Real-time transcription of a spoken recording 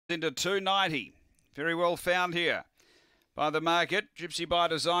into 290. Very well found here by the market. Gypsy by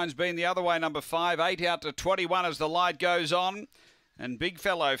Design's been the other way, number 5. 8 out to 21 as the light goes on. And Big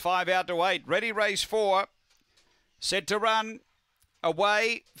Fellow, 5 out to 8. Ready, race 4. Set to run.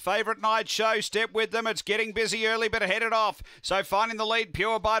 Away, favourite Night Show, step with them. It's getting busy early, but headed off. So finding the lead,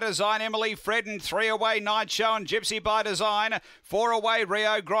 Pure by Design, Emily Fredden. 3 away, Night Show and Gypsy by Design. 4 away,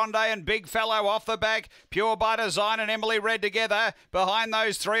 Rio Grande and Big Fellow off the back. Pure by Design and Emily Red together. Behind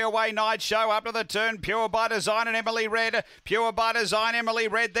those 3 away, Night Show up to the turn. Pure by Design and Emily Red. Pure by Design, Emily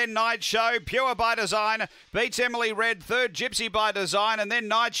Red, then Night Show. Pure by Design beats Emily Red. Third, Gypsy by Design, and then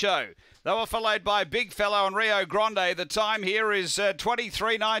Night Show. They were followed by Big Fellow and Rio Grande. The time here is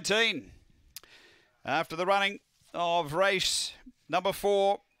 23:19. After the running of race number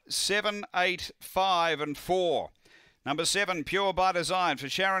 4, 7, 8, 5 and 4. Number 7, Pure by Design for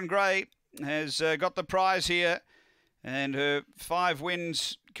Sharon Gray, has got the prize here. And her 5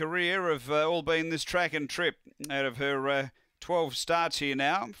 wins career have all been this track and trip out of her 12 starts here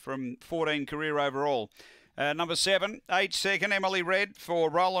now from 14 career overall. Number 7, 8 second, Emily Red for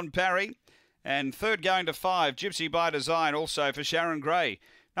Roland Parry. And third going to 5, Gypsy by Design, also for Sharon Gray.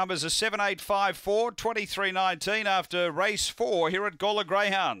 Numbers are 7, 8, 5, 4, 23:19 after race 4 here at Gawler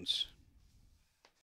Greyhounds.